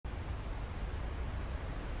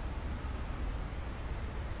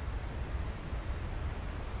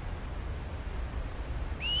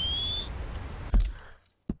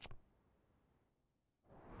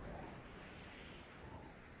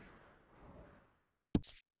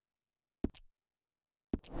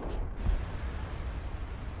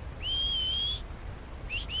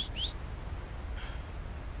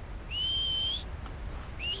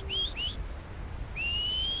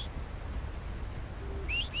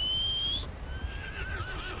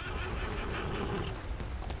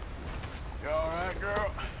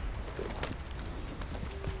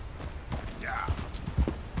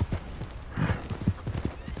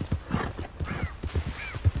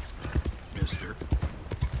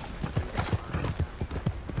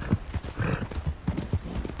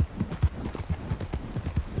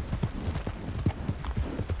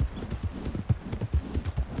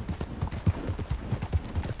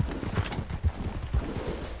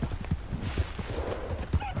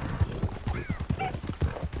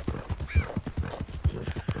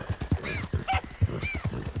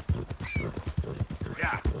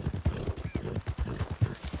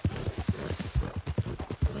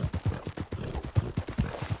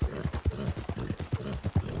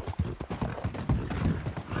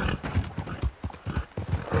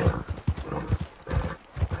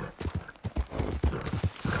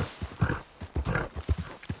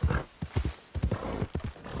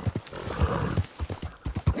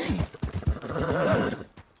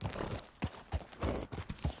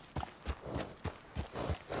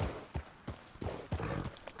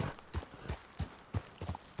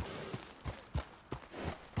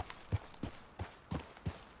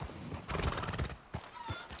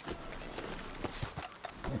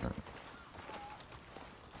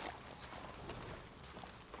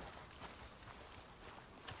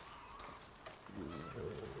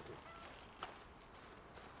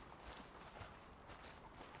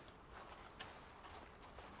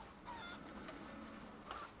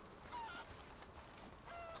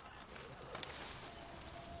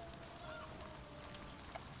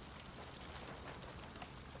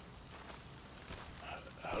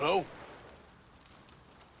Hello?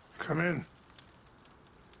 Come in.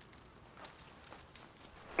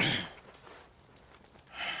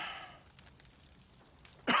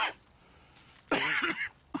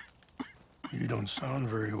 You don't sound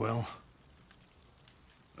very well.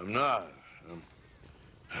 I'm not.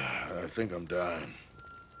 I think I'm dying.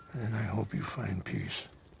 And I hope you find peace.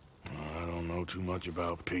 I don't know too much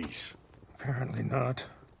about peace. Apparently not.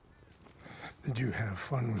 Did you have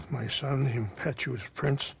fun with my son, the impetuous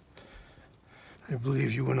prince? I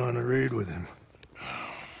believe you went on a raid with him.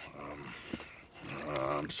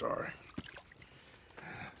 I'm sorry.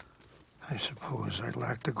 I suppose I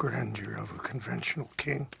lack the grandeur of a conventional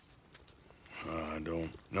king. I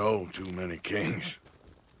don't know too many kings.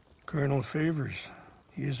 Colonel Favors,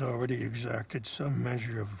 he has already exacted some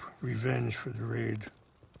measure of revenge for the raid.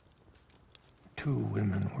 2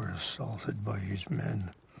 women were assaulted by his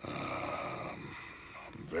men.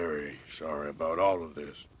 I'm very sorry about all of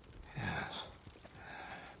this. Yes.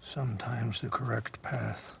 Sometimes the correct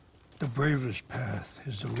path, the bravest path,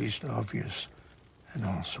 is the least obvious, and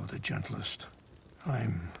also the gentlest.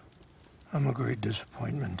 I'm a great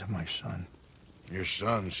disappointment to my son. Your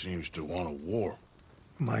son seems to want a war.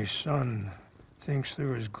 My son thinks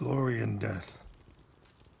there is glory in death.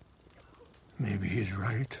 Maybe he's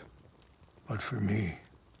right, but for me,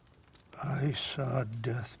 I saw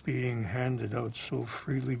death being handed out so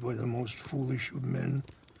freely by the most foolish of men,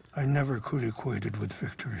 I never could equate it with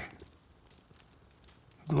victory.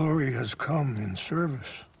 Glory has come in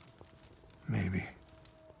service. Maybe.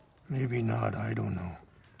 Maybe not, I don't know.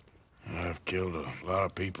 I've killed a lot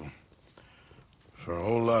of people. For a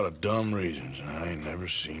whole lot of dumb reasons, and I ain't never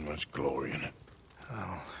seen much glory in it.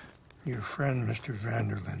 Well, your friend, Mr.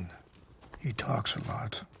 Vanderlyn, he talks a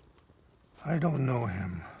lot. I don't know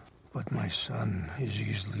him, but my son is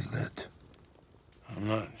easily led. I'm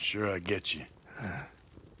not sure I get you.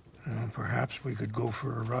 Well, perhaps we could go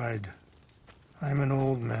for a ride. I'm an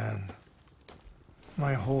old man.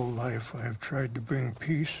 My whole life I have tried to bring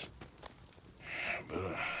peace.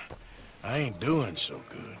 But I ain't doing so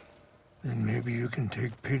good. Then maybe you can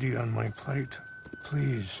take pity on my plight.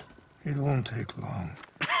 Please, it won't take long.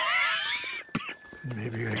 And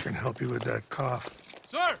maybe I can help you with that cough.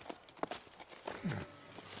 Sir!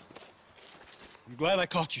 I'm glad I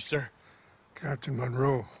caught you, sir. Captain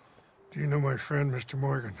Monroe, do you know my friend, Mr.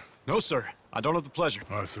 Morgan? No, sir. I don't have the pleasure.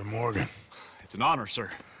 Arthur Morgan. It's an honor,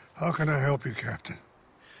 sir. How can I help you, Captain?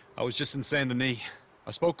 I was just in Saint Denis.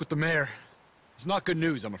 I spoke with the mayor. It's not good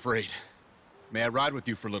news, I'm afraid. May I ride with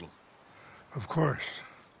you for a little? Of course.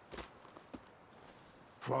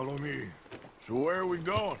 Follow me. So where are we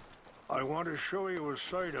going? I want to show you a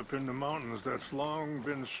site up in the mountains that's long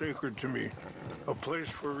been sacred to me. A place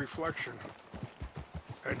for reflection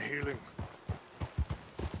and healing.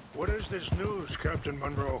 What is this news, Captain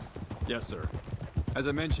Monroe? Yes, sir. As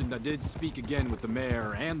I mentioned, I did speak again with the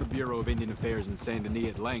mayor and the Bureau of Indian Affairs in Saint Denis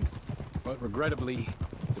at length. But regrettably,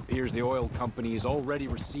 it appears the oil company has already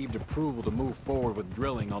received approval to move forward with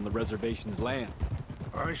drilling on the reservation's land.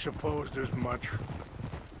 I supposed as much.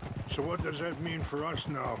 So what does that mean for us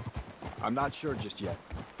now? I'm not sure just yet.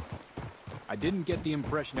 I didn't get the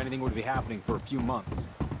impression anything would be happening for a few months.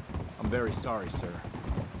 I'm very sorry, sir.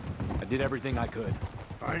 I did everything I could.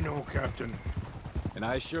 I know, Captain. And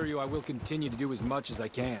I assure you I will continue to do as much as I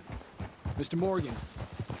can. Mr. Morgan,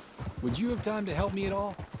 would you have time to help me at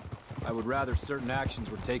all? I would rather certain actions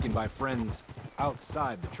were taken by friends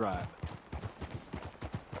outside the tribe.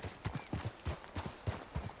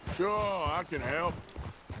 Sure, I can help.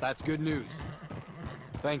 That's good news.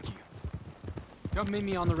 Thank you. Come meet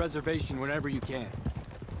me on the reservation whenever you can.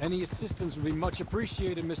 Any assistance would be much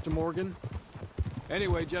appreciated, Mr. Morgan.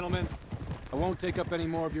 Anyway, gentlemen, I won't take up any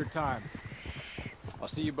more of your time. I'll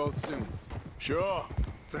see you both soon. Sure.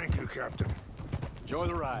 Thank you, Captain. Enjoy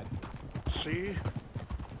the ride. See?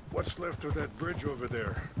 What's left of that bridge over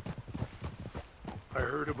there? I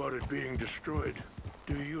heard about it being destroyed.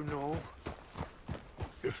 Do you know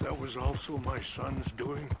if that was also my son's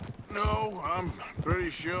doing? No, I'm pretty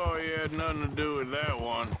sure he had nothing to do with that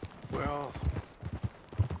one. Well,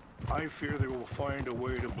 I fear they will find a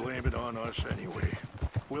way to blame it on us anyway.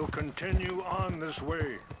 We'll continue on this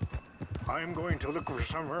way. I'm going to look for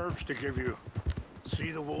some herbs to give you.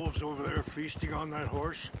 See the wolves over there feasting on that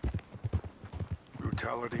horse?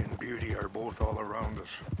 Brutality and beauty are both all around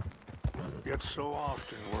us. Yet so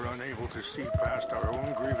often we're unable to see past our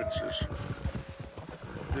own grievances.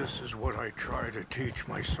 This is what I try to teach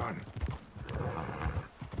my son.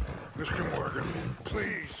 Mr. Morgan,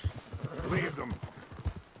 please, leave them.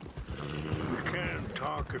 We can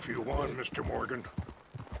talk if you want, Mr. Morgan.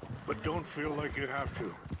 But don't feel like you have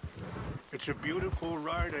to. It's It's a beautiful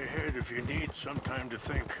ride ahead if you need some time to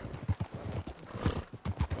think.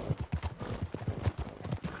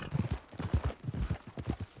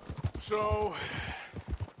 So,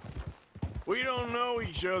 we don't know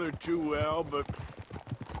each other too well, but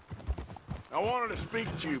I wanted to speak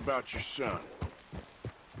to you about your son.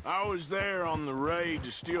 I was there on the raid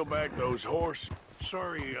to steal back those horses.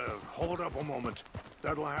 Sorry, hold up a moment.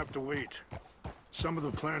 That'll have to wait. Some of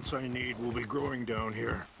the plants I need will be growing down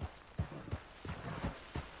here.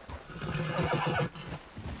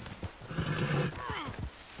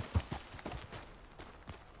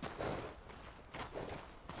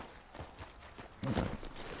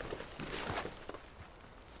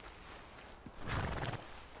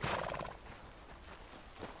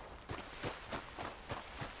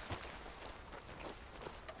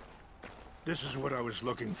 This is what I was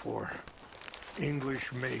looking for.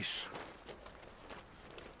 English mace.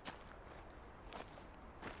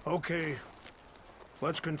 Okay,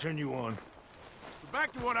 let's continue on. So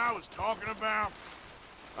back to what I was talking about.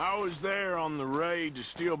 I was there on the raid to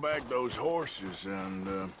steal back those horses,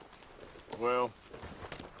 and, well,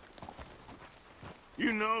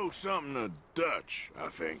 you know something of Dutch, I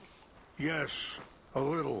think. Yes, a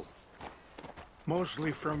little.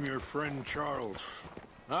 Mostly from your friend Charles.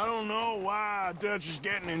 I don't know why Dutch is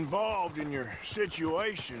getting involved in your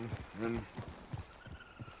situation, and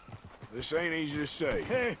this ain't easy to say,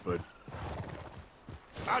 Hey. but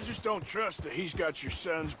I just don't trust that he's got your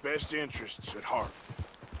son's best interests at heart.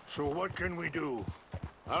 So what can we do?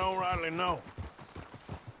 I don't rightly know.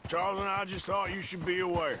 Charles and I just thought you should be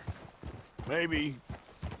aware. Maybe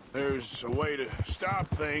there's a way to stop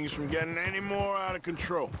things from getting any more out of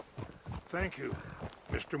control. Thank you,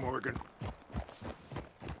 Mr. Morgan.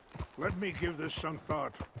 Let me give this some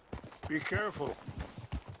thought. Be careful.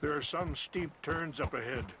 There are some steep turns up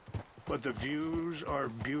ahead, but the views are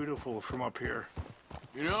beautiful from up here.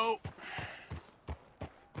 You know,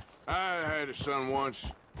 I had a son once,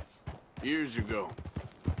 years ago.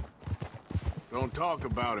 Don't talk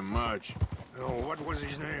about him much. Oh, what was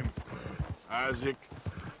his name? Isaac.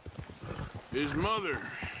 His mother,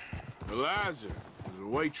 Eliza, was a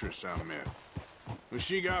waitress I met. When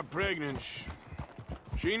she got pregnant,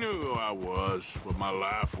 she knew who I was, what my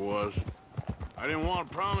life was. I didn't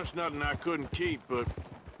want to promise nothing I couldn't keep, but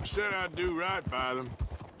I said I'd do right by them.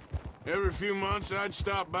 Every few months, I'd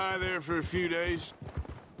stop by there for a few days.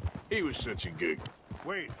 He was such a good...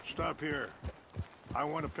 Wait, stop here. I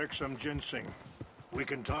want to pick some ginseng. We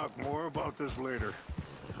can talk more about this later.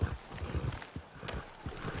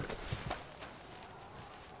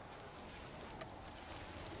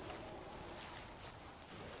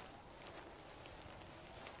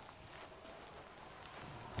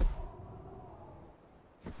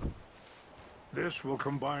 This will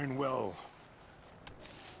combine well.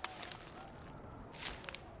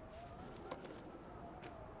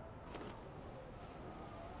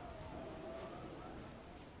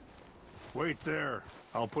 Wait there.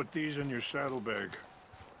 I'll put these in your saddlebag.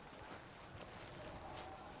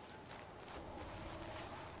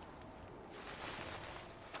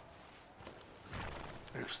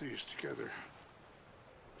 Mix these together.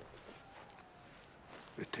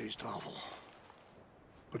 They taste awful,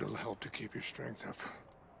 but it'll help to keep your strength up.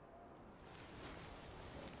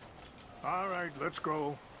 All right, let's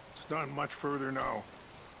go. It's not much further now.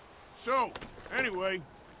 So, anyway,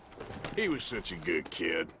 he was such a good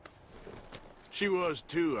kid. She was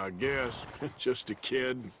too, I guess. Just a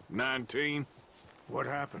kid, 19. What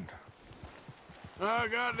happened? I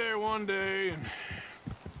got there one day and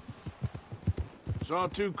saw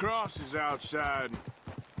two crosses outside.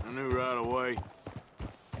 I knew right away.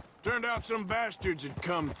 Turned out some bastards had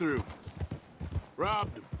come through.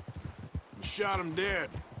 Robbed them. And shot them dead.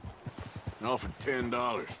 And offered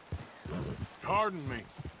 $10. Hardened me.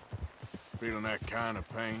 Feeling that kind of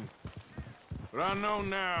pain. But I know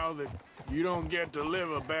now that you don't get to live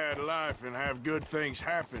a bad life and have good things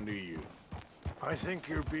happen to you. I think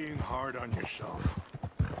you're being hard on yourself.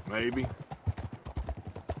 Maybe.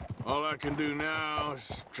 All I can do now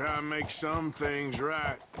is try and make some things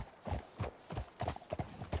right.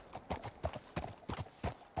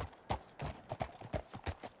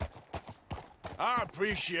 I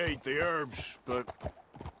appreciate the herbs, but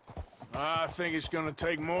I think it's gonna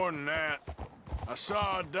take more than that. I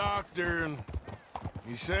saw a doctor and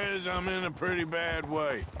he says I'm in a pretty bad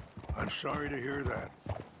way. I'm sorry to hear that.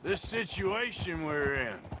 This situation we're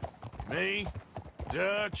in, me,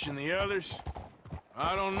 Dutch, and the others,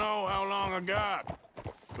 I don't know how long I got,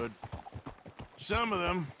 but some of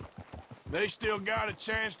them, they still got a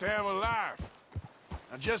chance to have a life.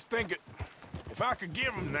 I just think if I could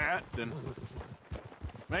give them that, then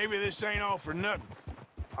Maybe this ain't all for nothing.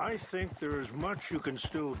 I think there is much you can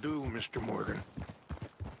still do, Mr. Morgan.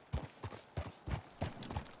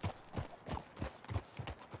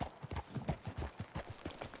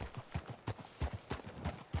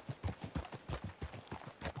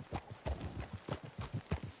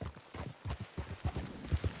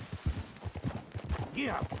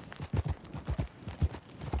 Yeah.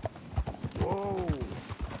 Whoa.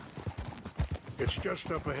 It's just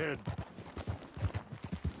up ahead.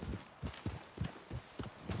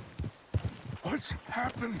 What's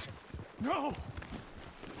happened? No!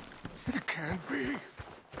 It can't be.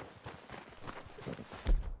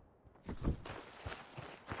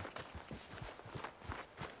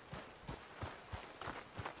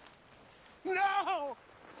 No!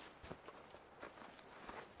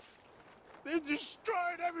 They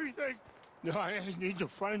destroyed everything! No, I need to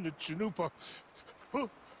find the Chanupa. Who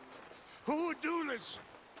would do this?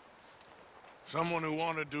 Someone who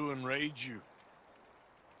wanted to enrage you.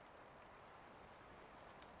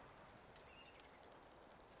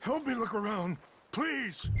 Help me look around,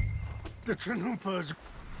 please. The Chanupas.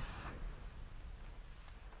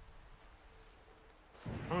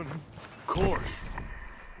 Of course.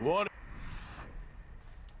 What?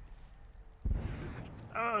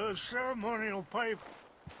 A ceremonial pipe.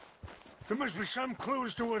 There must be some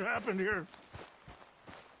clues to what happened here.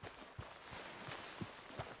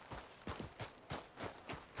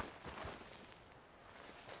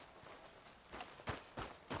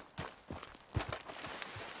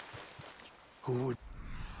 Who would...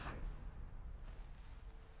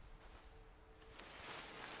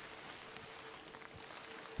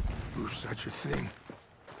 do such a thing?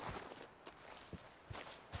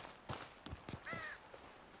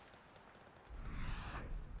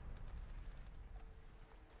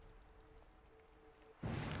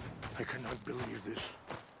 I cannot believe this.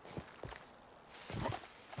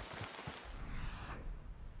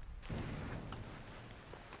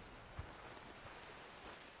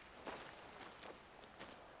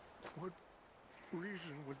 What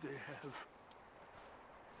reason would they have?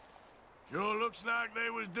 Sure looks like they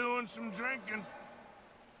was doing some drinking.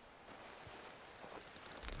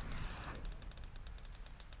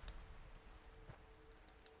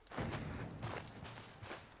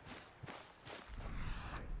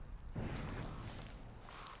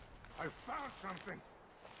 I found something.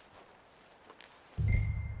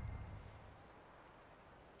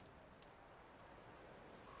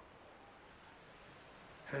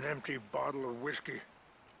 An empty bottle of whiskey.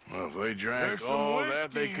 Well, if they drank There's some all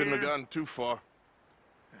that, they whiskey couldn't have here. gotten too far.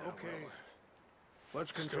 Okay.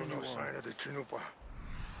 Let's continue. Still no sign of the Chanupa.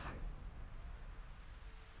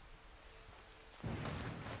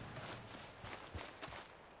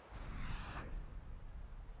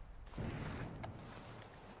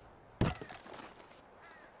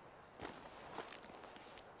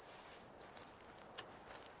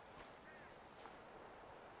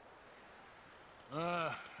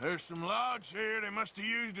 There's some logs here they must have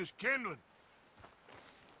used as kindling.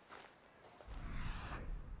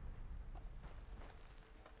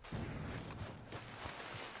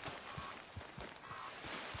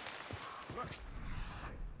 Look.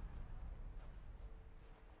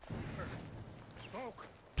 Smoke.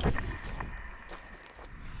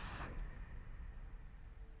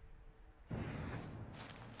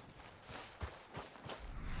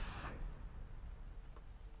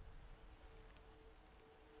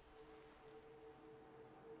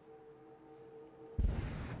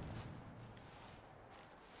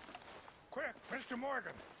 Quick, Mr.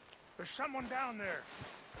 Morgan. There's someone down there.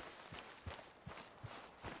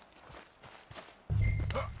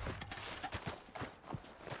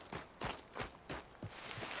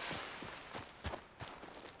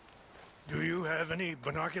 Do you have any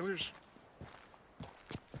binoculars?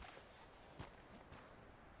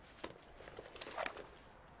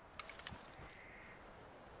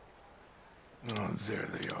 Oh, there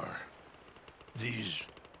they are. These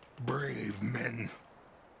brave men.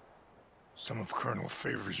 Some of Colonel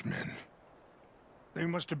Favor's men. They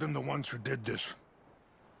must have been the ones who did this.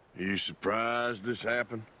 You surprised this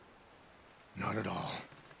happened? Not at all.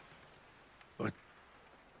 But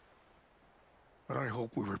I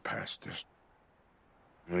hope we were past this.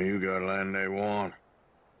 Well, you got land they want.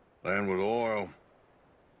 Land with oil.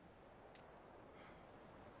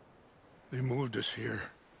 They moved us here.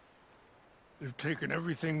 They've taken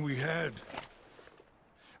everything we had.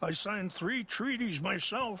 I signed 3 treaties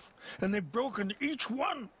myself, and they've broken each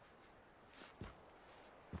one.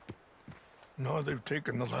 Now they've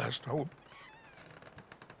taken the last hope.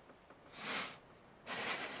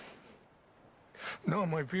 Now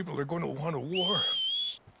my people are going to want a war.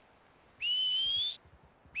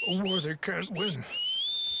 A war they can't win.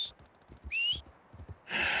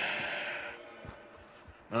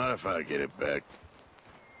 Not if I get it back.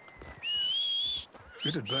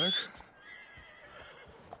 Get it back?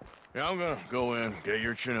 Yeah, I'm gonna go in, get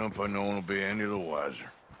your chinoopa, no one will be any the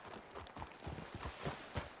wiser.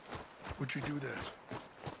 Would you do that?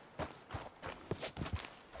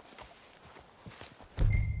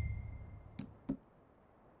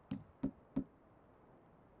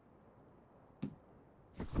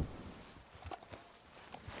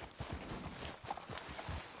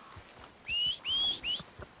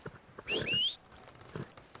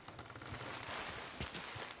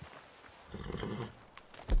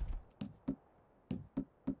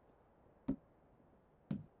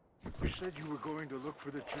 You said you were going to look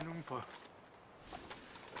for the chinoopa.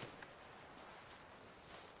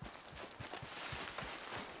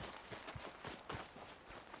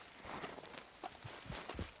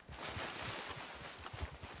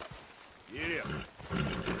 Yeah.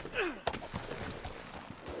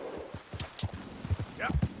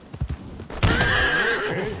 Yep.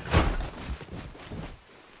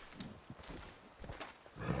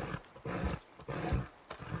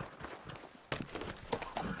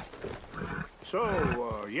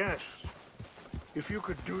 So, yes. If you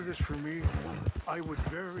could do this for me, I would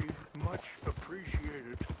very much appreciate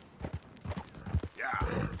it. Yeah.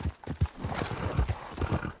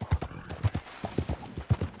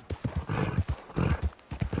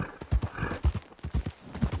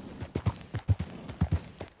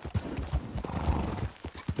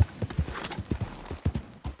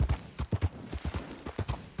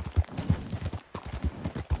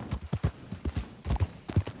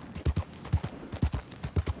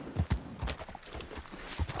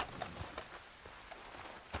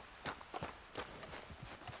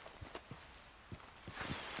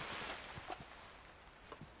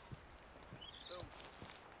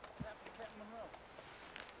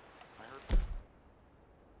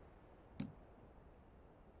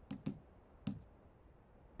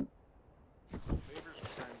 Favors was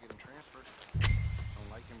trying to get him transferred.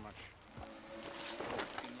 Don't like him much.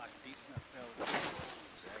 Seemed like a decent enough fellow.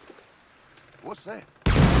 Exactly. What's that?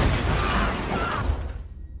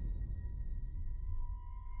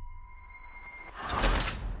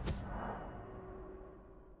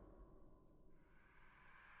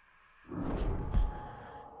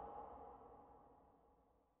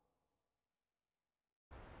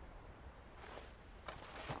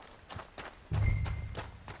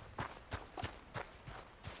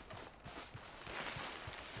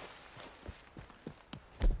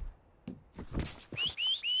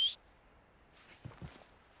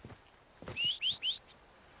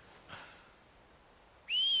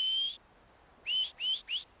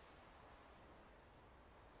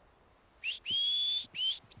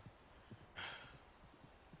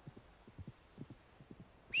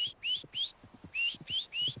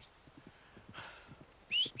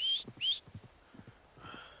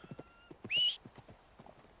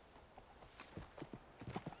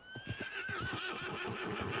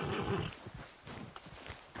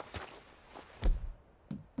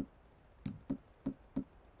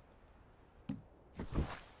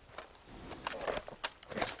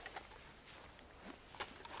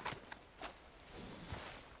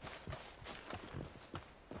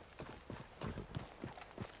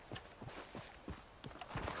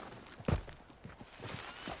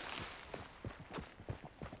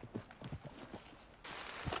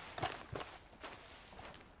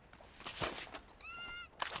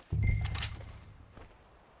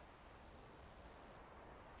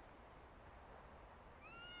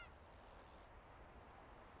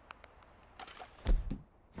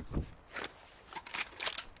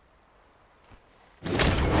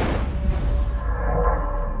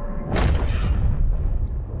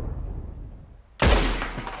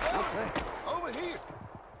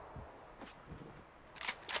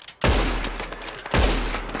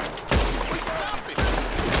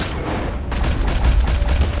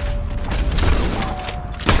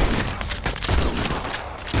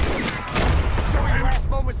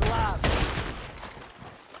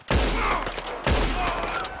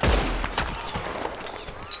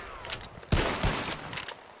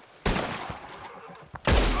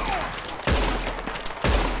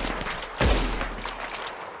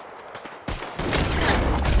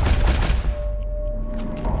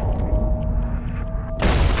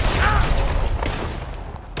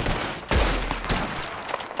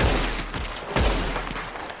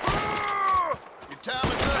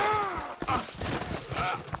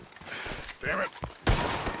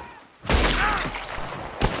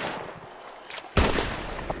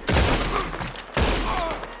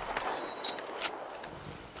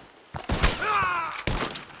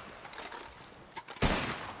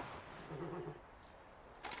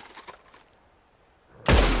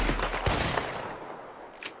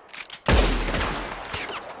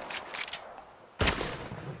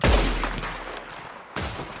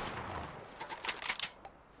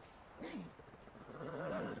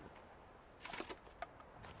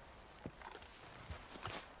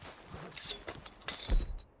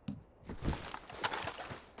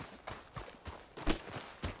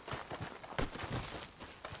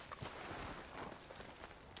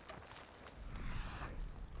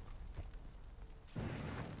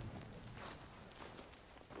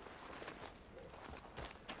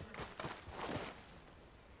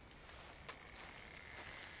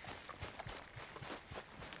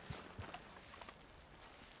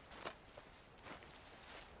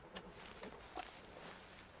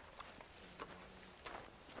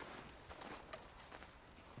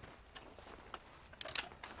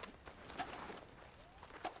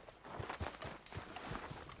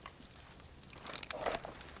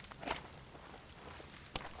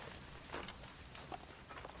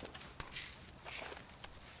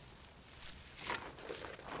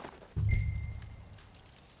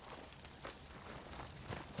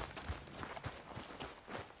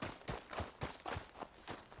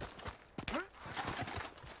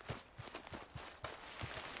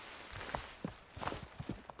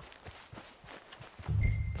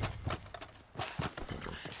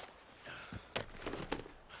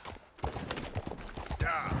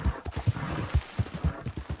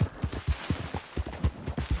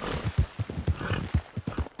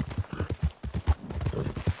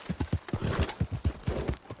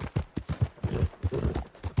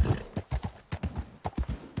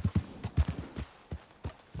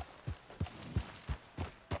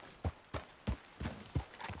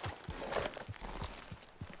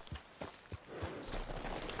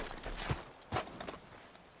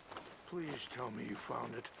 Please tell me you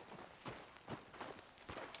found it.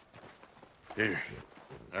 Here.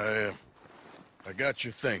 I got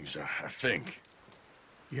your things, I think.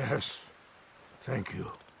 Yes. Thank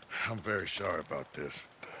you. I'm very sorry about this.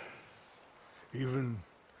 Even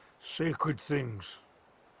sacred things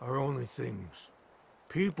are only things.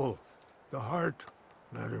 People, the heart,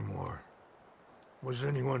 matter more. Was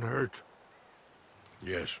anyone hurt?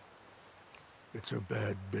 Yes. It's a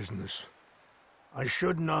bad business. I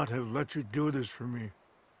should not have let you do this for me.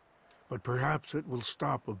 But perhaps it will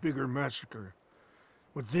stop a bigger massacre.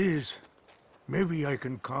 With these, maybe I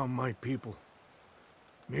can calm my people.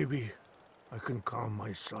 Maybe I can calm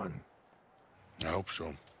my son. I hope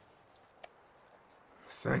so.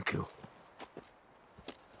 Thank you.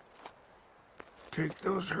 Take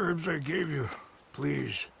those herbs I gave you,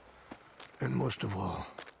 please. And most of all,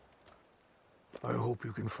 I hope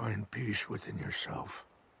you can find peace within yourself.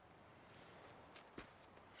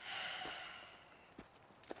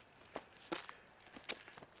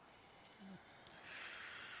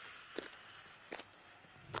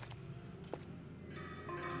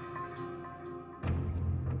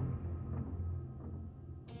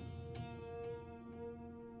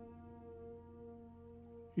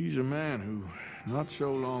 He's a man who, not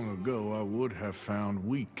so long ago, I would have found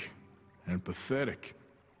weak and pathetic.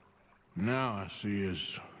 Now I see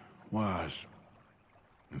as wise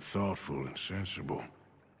and thoughtful and sensible.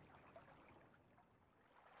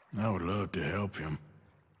 I would love to help him.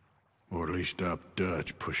 Or at least stop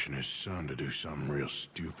Dutch pushing his son to do something real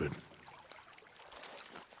stupid.